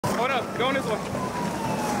Going this way.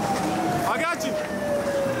 I got you.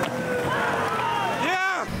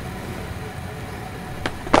 Yeah.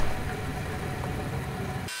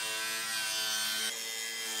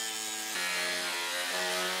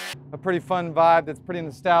 A pretty fun vibe that's pretty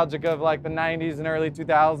nostalgic of like the 90s and early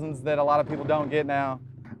 2000s that a lot of people don't get now.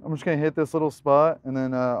 I'm just gonna hit this little spot and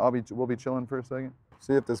then we'll be chilling for a second.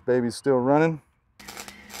 See if this baby's still running.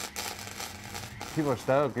 People are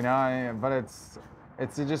stoked, you know, but it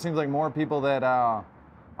just seems like more people that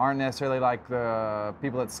aren't necessarily like the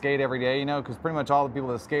people that skate every day, you know, because pretty much all the people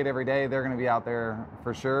that skate every day, they're gonna be out there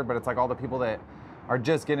for sure, but it's like all the people that are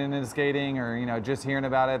just getting into skating or, you know, just hearing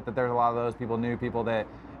about it, that there's a lot of those people, new people that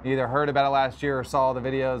either heard about it last year or saw the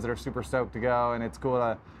videos that are super stoked to go, and it's cool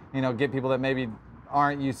to, you know, get people that maybe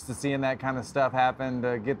aren't used to seeing that kind of stuff happen,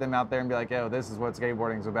 to get them out there and be like, yo, this is what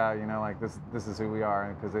skateboarding's about, you know, like this is who we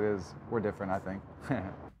are, because we're different, I think.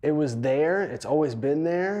 It was there, it's always been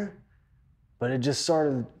there, but it just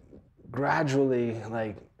started gradually,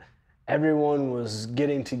 like, everyone was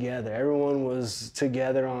getting together. Everyone was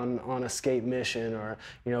together on a skate mission, or,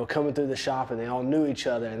 you know, coming through the shop, and they all knew each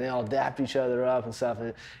other and they all dapped each other up and stuff.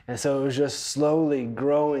 And so it was just slowly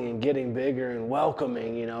growing and getting bigger and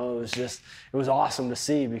welcoming, you know. It was awesome to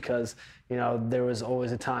see, because, you know, there was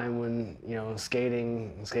always a time when, you know,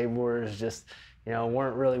 skateboarders just, you know,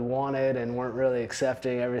 weren't really wanted and weren't really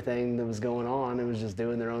accepting everything that was going on. It was just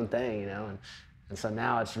doing their own thing, you know. And so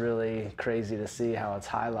now it's really crazy to see how it's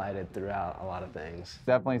highlighted throughout a lot of things.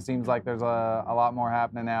 Definitely seems like there's a lot more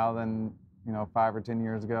happening now than, you know, 5 or 10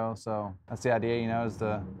 years ago. So that's the idea, you know, is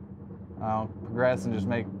to progress and just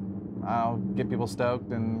get people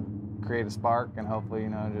stoked and create a spark, and hopefully, you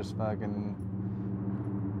know, just fucking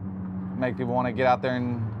make people want to get out there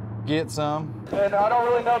and get some. And I don't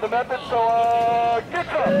really know the method, so get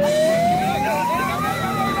some.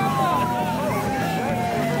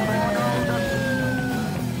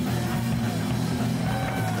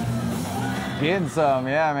 Getting some,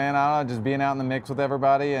 yeah, man. I don't know, just being out in the mix with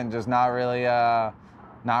everybody and just not really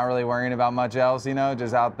worrying about much else, you know,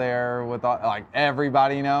 just out there with like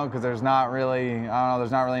everybody, you know, because there's not really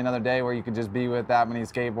another day where you could just be with that many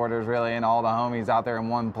skateboarders really and all the homies out there in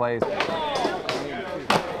one place.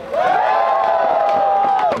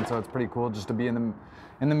 And so it's pretty cool just to be in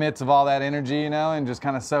the midst of all that energy, you know, and just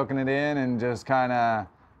kind of soaking it in and just kind of,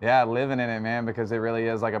 yeah, living in it, man, because it really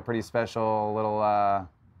is like a pretty special little, I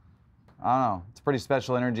don't know, it's a pretty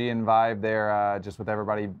special energy and vibe there, just with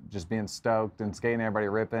everybody just being stoked and skating, everybody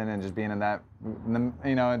ripping, and just being in that,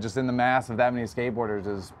 you know, just in the mass of that many skateboarders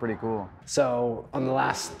is pretty cool. So on the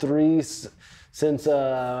last 3, since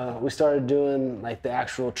we started doing like the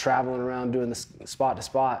actual traveling around doing the spot to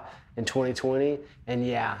spot in 2020, and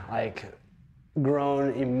yeah, like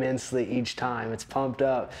grown immensely each time. It's pumped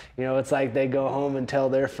up. You know, it's like they go home and tell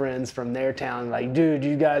their friends from their town, like, dude,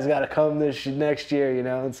 you guys got to come this next year, you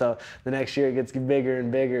know? And so the next year it gets bigger and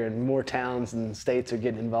bigger, and more towns and states are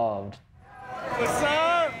getting involved. What's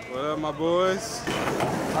up? What up, my boys?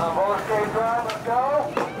 Roller skate drive, let's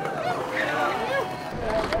go.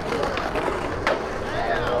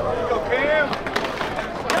 Let's go, Cam.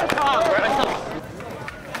 Come on, bro.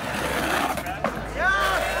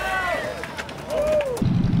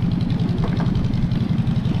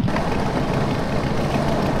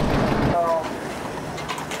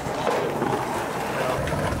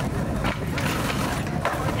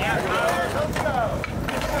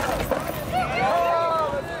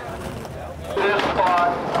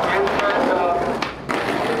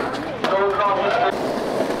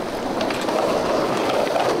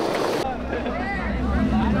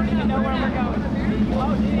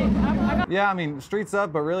 Yeah, I mean, street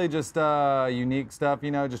stuff, but really just unique stuff,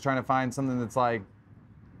 you know, just trying to find something that's like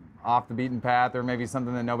off the beaten path, or maybe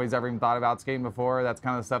something that nobody's ever even thought about skating before. That's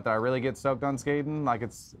kind of the stuff that I really get stoked on skating. Like,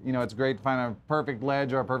 it's, you know, it's great to find a perfect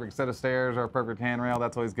ledge or a perfect set of stairs or a perfect handrail.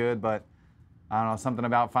 That's always good, but I don't know, something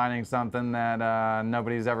about finding something that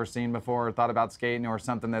nobody's ever seen before or thought about skating, or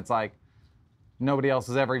something that's like nobody else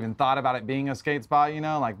has ever even thought about it being a skate spot, you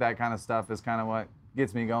know, like that kind of stuff is kind of what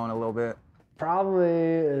gets me going a little bit. Probably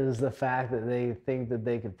is the fact that they think that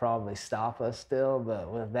they could probably stop us still,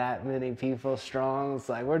 but with that many people strong, it's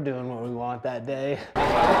like we're doing what we want that day.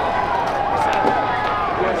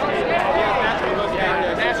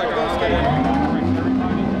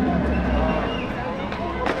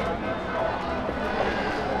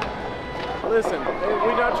 Listen,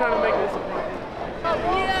 we're not trying to make this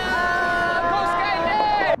a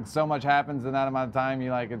So much happens in that amount of time,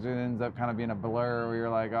 it just ends up kind of being a blur where you're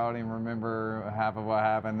like, I don't even remember half of what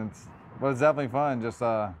happened. But it's definitely fun, just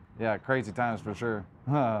yeah, crazy times for sure.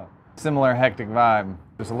 Similar hectic vibe,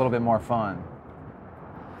 just a little bit more fun.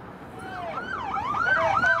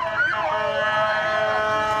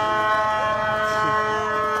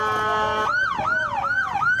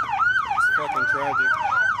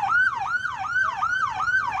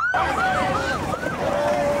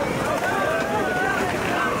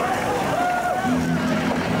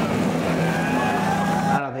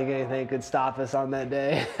 could stop us on that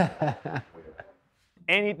day.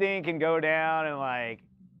 Anything can go down, and like,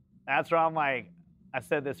 that's where I'm like, I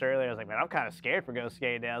said this earlier, I was like, man, I'm kind of scared for go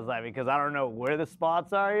skating. I was like, because I don't know where the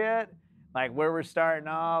spots are yet, like where we're starting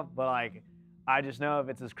off, but like, I just know if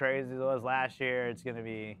it's as crazy as it was last year, it's gonna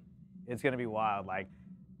be wild. Like,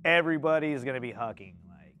 everybody's gonna be hucking,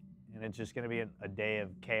 like, and it's just gonna be a day of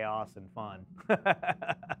chaos and fun.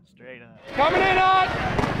 Straight up. Coming in hot!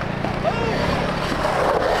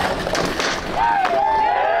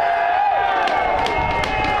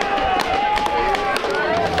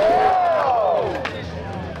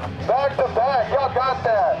 Back to back, y'all got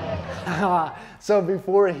that. So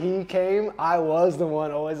before he came, I was the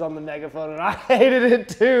one always on the megaphone, and I hated it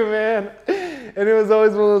too, man. And it was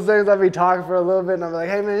always one of those things I'd be talking for a little bit, and I'd be like,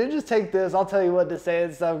 hey man, you just take this, I'll tell you what to say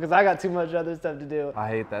and stuff, because I got too much other stuff to do. I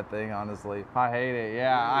hate that thing, honestly. I hate it,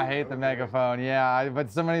 yeah, I hate the megaphone, yeah,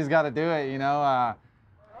 but somebody's got to do it, you know. I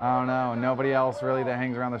don't know, nobody else really that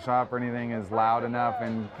hangs around the shop or anything is loud enough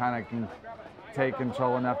and kind of can take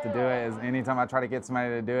control enough to do it. Anytime I try to get somebody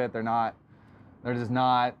to do it, they're just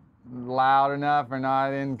not loud enough or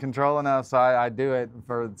not in control enough, so I do it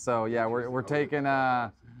so yeah, we're taking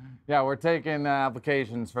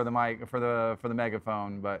applications for the mic, for the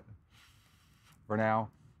megaphone, but for now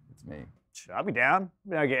it's me. I'll be down.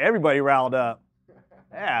 I get everybody riled up.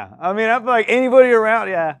 Yeah, I mean, I feel like anybody around,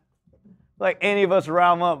 yeah, like any of us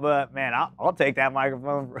rile them up, but man, I'll take that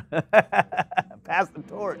microphone. Pass the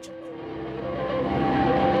torch.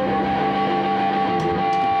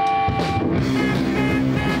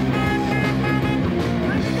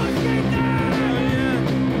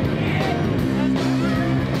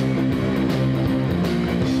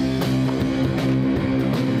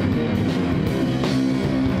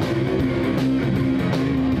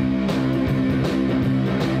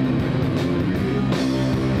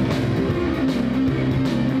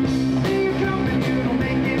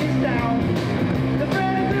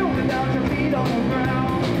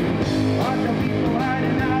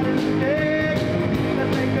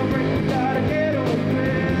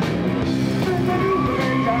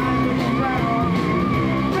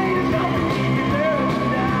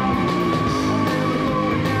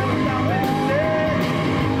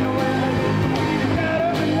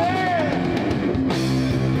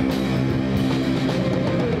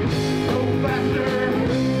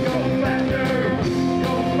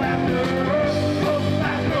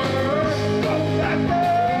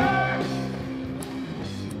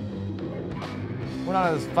 We're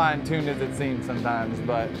not as fine-tuned as it seems sometimes,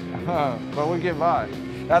 but we get by.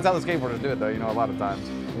 That's how the skateboarders do it, though, you know, a lot of times.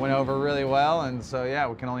 Went over really well, and so, yeah,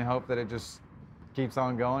 we can only hope that it just keeps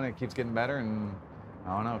on going, it keeps getting better, and,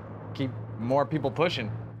 I don't know, keep more people pushing.